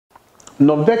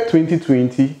NOVDEC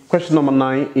 2020, question number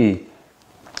 9A.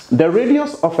 The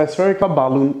radius of a spherical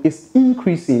balloon is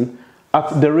increasing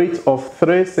at the rate of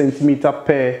 3 centimeters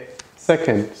per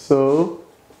second. So,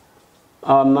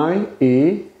 our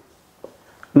 9A.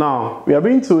 Now, we are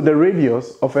being told the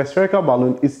radius of a spherical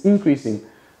balloon is increasing.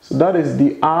 So, that is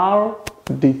the r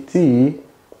dt.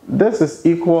 This is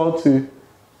equal to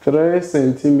 3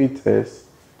 centimeters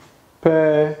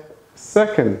per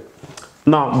second.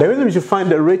 Now, the reason we should find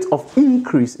the rate of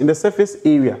increase in the surface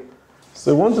area.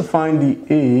 So, we want to find the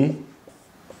A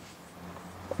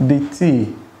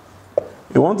dt.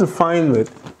 We want to find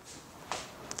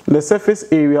the surface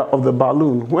area of the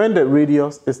balloon when the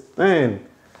radius is 10.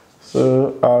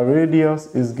 So, our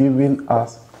radius is giving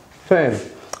us 10.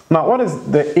 Now, what is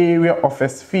the area of a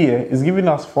sphere? It's giving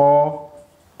us 4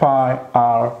 pi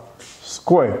r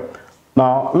square.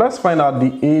 Now, let's find out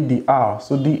the A dr.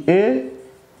 So, the A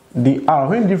dr,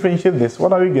 when you differentiate this,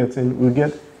 what are we getting? We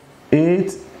get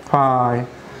 8 pi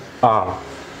r.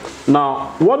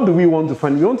 Now, what do we want to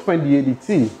find? We want to find the A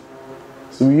dt.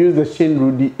 So, we use the chain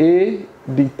rule, the A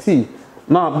dt.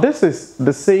 Now, this is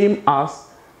the same as,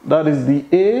 that is the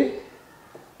A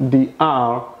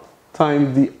dr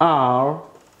times the r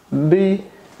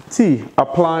dt,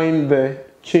 applying the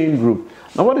chain rule.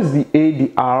 Now, what is the A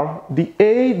dr? The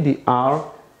A dr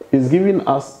is giving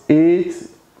us 8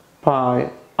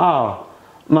 pi r.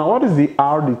 Now, what is the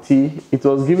r dt? It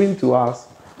was given to us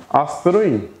as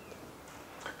 3.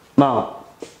 Now,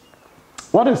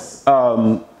 what is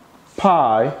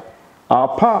pi? Our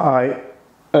pi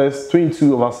is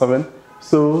 22/7.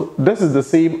 So, this is the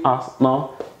same as,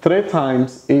 now, 3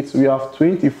 times 8, we have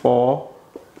 24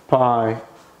 pi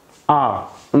r.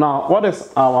 Now, what is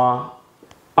our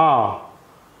r?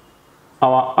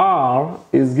 Our r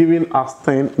is giving us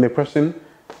 10 in the question,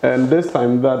 and this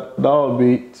time that will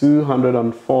be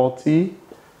 240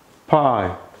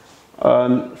 pi.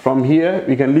 And from here,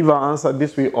 we can leave our answer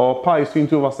this way, or pi is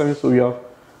 22/7, so we have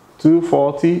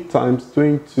 240 times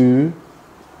 22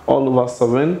 all over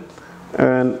 7.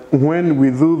 And when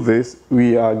we do this,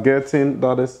 we are getting,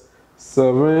 that is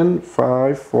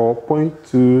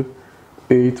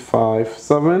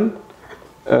 754.2857.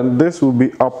 And this will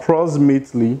be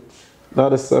approximately,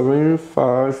 that is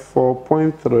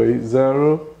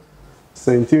 754.30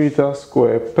 centimeters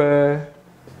square per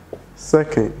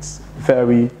second.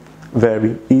 Very,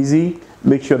 very easy.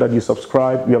 Make sure that you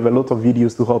subscribe. We have a lot of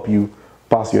videos to help you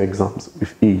pass your exams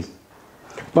with ease.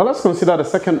 Now let's consider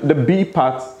the B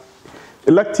part,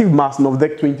 elective maths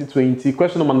NOVDEC 2020,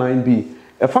 question number 9B.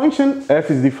 A function f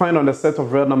is defined on a set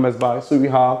of real numbers by, so we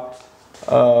have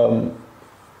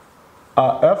our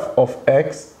f of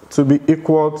x to be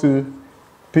equal to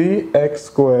px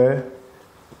squared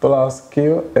plus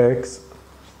qx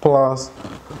plus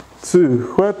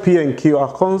 2, where p and q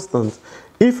are constant.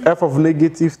 If f of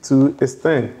negative 2 is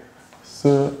 10,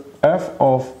 so f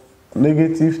of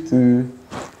negative 2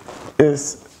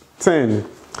 is 10.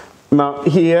 Now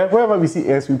here, wherever we see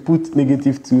s, we put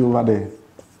negative 2 over there.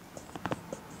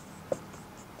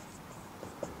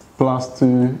 Plus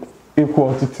 2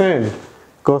 equal to 10,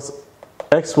 because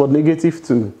x was negative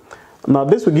 2. Now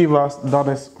this will give us, that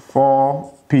is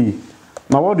 4p.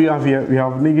 Now what do you have here? We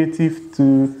have negative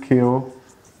 2q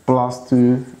plus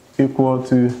 2 equal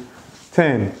to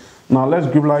 10. Now let's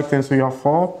group like 10. So you have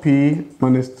 4p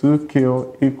minus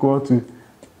 2q equal to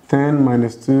 10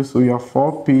 minus 2. So you have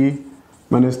 4p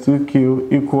minus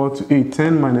 2q equal to 8.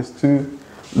 10 minus 2,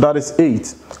 that is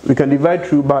 8. We can divide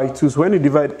through by 2. So when you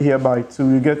divide here by 2,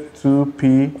 you get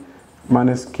 2p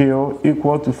minus q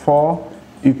equal to 4,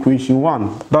 equation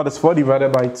 1. That is 4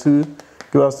 divided by 2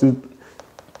 gives us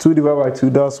 2 divided by 2,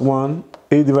 that's 1.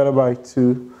 8 divided by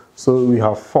 2, so we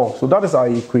have 4. So that is our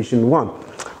equation 1.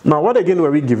 Now what again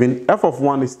were we given? F of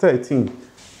 1 is 13.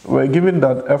 We're given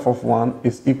that f of 1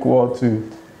 is equal to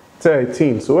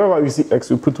 13. So wherever we see x,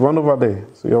 we put 1 over there.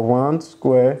 So you have 1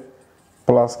 square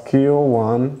plus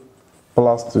q1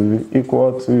 plus 2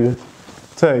 equal to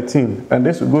 13. And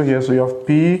this will go here, so you have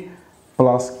p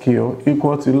plus q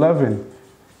equal to 11.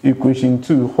 Equation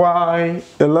 2. Why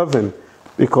 11?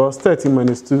 Because 13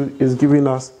 minus 2 is giving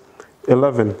us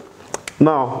 11.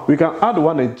 Now we can add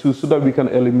 1 and 2 so that we can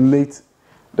eliminate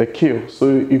the q. So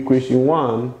equation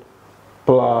 1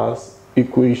 plus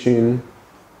equation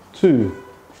 2.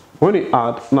 When you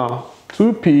add, now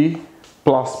 2p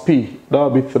plus p, that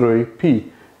will be 3p.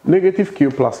 Negative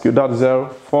q plus q, that's 0.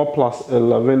 4 plus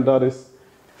 11, that is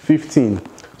 15.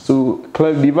 So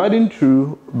dividing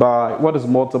through by what is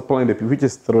multiplying the p, which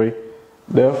is 3.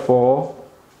 Therefore,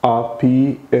 our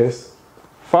p is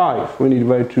 5. When you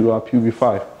divide through, our p will be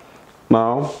 5.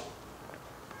 Now,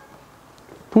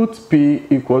 put P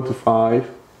equal to 5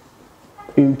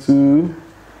 into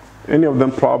any of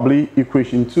them, probably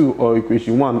equation 2 or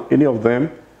equation 1, any of them.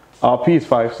 Our P is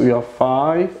 5, so we have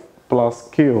 5 plus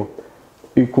Q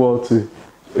equal to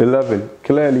 11.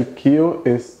 Clearly, Q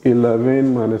is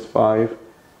 11 minus 5,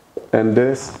 and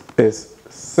this is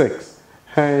 6.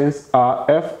 Hence, our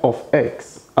f of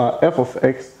x,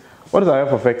 what is our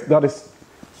f of x? That is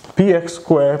px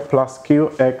squared plus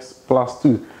qx plus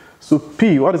 2. So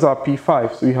p, what is our p?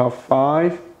 5. So we have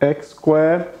 5x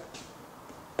squared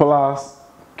plus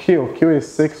q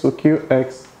is 6, so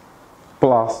qx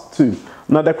plus 2.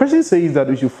 Now the question says that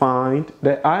we should find,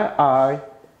 the II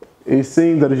is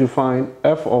saying that we should find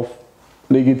f of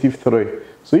negative 3.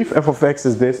 So if f of x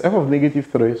is this, f of negative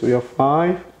 3, so we have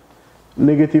 5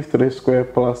 negative 3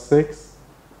 squared plus 6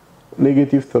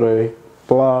 negative 3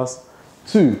 plus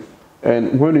 2.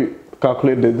 And when you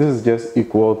calculate that, this is just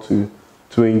equal to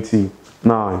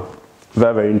 29.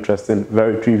 Very, very interesting,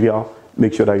 very trivial.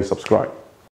 Make sure that you subscribe.